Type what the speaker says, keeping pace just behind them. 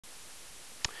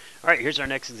Alright, here's our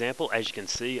next example. As you can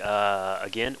see,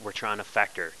 again, we're trying to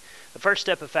factor. The first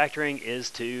step of factoring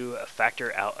is to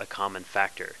factor out a common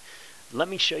factor. Let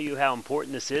me show you how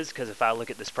important this is, because if I look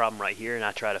at this problem right here and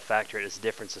I try to factor it as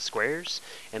difference of squares,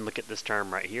 and look at this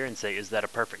term right here and say, is that a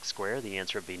perfect square? The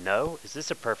answer would be no. Is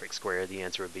this a perfect square? The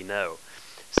answer would be no.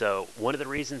 So one of the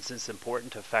reasons it's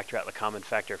important to factor out the common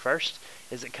factor first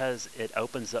is because it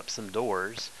opens up some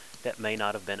doors that may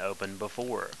not have been opened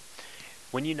before.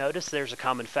 When you notice there's a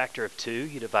common factor of 2,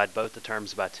 you divide both the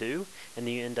terms by 2, and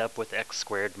you end up with x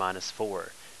squared minus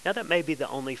 4. Now that may be the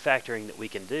only factoring that we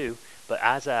can do, but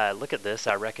as I look at this,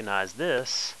 I recognize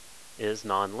this is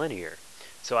nonlinear.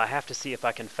 So I have to see if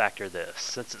I can factor this.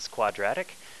 Since it's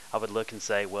quadratic, I would look and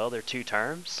say, well, there are 2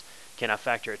 terms. Can I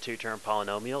factor a 2-term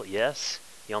polynomial? Yes.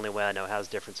 The only way I know how is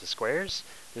difference of squares.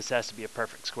 This has to be a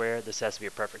perfect square. This has to be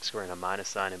a perfect square and a minus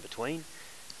sign in between.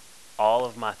 All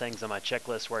of my things on my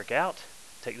checklist work out.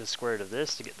 Take the square root of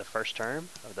this to get the first term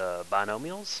of the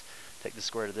binomials. Take the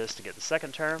square root of this to get the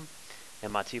second term.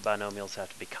 And my 2 binomials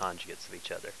have to be conjugates of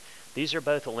each other. These are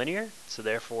both linear, so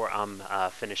therefore I'm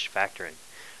finished factoring.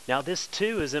 Now this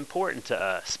 2 is important to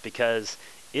us because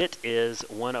it is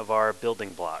one of our building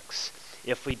blocks.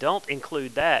 If we don't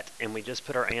include that and we just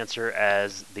put our answer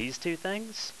as these 2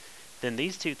 things, then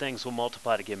these 2 things will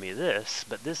multiply to give me this,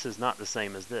 but this is not the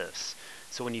same as this.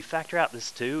 So when you factor out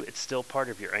this 2, it's still part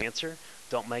of your answer.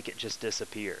 Don't make it just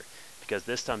disappear, because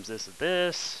this times this is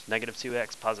this, negative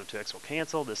 2x, positive 2x will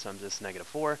cancel, this times this is negative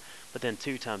 4, but then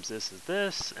 2 times this is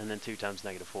this, and then 2 times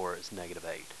negative 4 is negative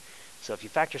 8. So if you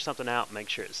factor something out, make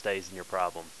sure it stays in your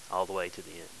problem all the way to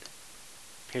the end.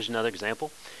 Here's another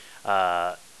example.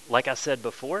 Like I said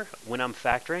before, when I'm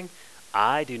factoring,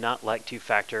 I do not like to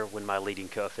factor when my leading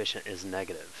coefficient is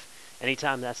negative.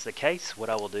 Anytime that's the case, what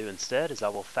I will do instead is I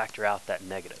will factor out that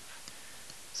negative.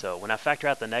 So when I factor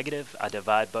out the negative, I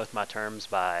divide both my terms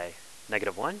by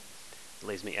negative 1. It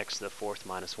leaves me x to the 4th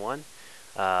minus 1.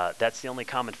 That's the only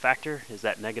common factor, is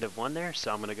that negative 1 there.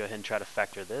 So I'm going to go ahead and try to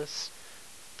factor this.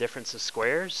 Difference of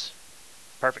squares.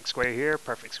 Perfect square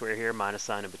here, minus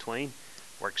sign in between.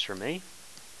 Works for me.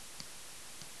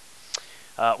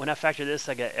 When I factor this,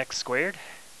 I get x squared.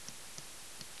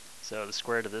 So the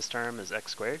square root of this term is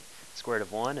x squared. Square root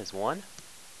of 1 is 1.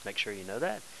 Make sure you know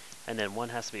that. And then one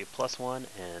has to be a plus 1,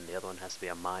 and the other one has to be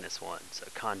a minus 1. So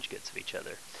conjugates of each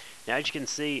other. Now as you can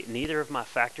see, neither of my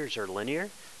factors are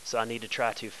linear, so I need to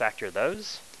try to factor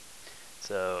those.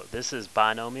 So this is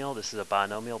binomial, this is a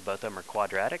binomial, both of them are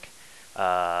quadratic.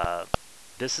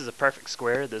 This is a perfect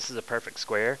square, this is a perfect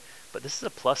square, but this is a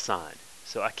plus sign.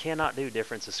 So I cannot do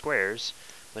difference of squares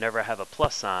whenever I have a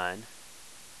plus sign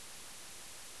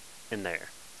in there.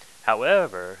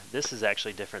 However, this is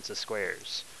actually difference of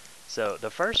squares. So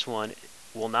the first one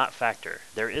will not factor.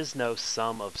 There is no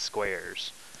sum of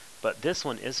squares. But this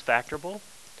one is factorable.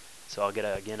 So I'll get,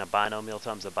 again, a binomial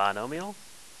times a binomial.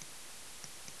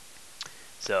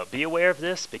 So be aware of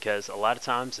this, because a lot of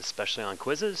times, especially on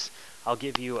quizzes, I'll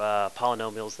give you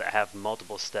polynomials that have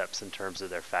multiple steps in terms of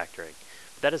their factoring.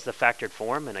 That is the factored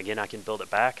form, and again, I can build it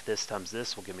back. This times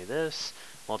this will give me this.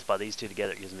 Multiply these 2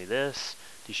 together, it gives me this.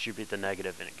 Distribute the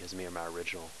negative, and it gives me my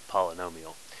original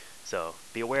polynomial. So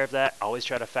be aware of that. Always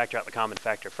try to factor out the common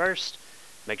factor first.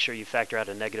 Make sure you factor out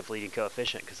a negative leading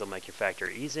coefficient, because it'll make your factor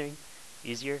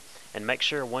easier. And make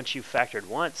sure once you've factored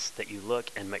once that you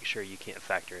look and make sure you can't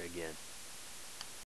factor again.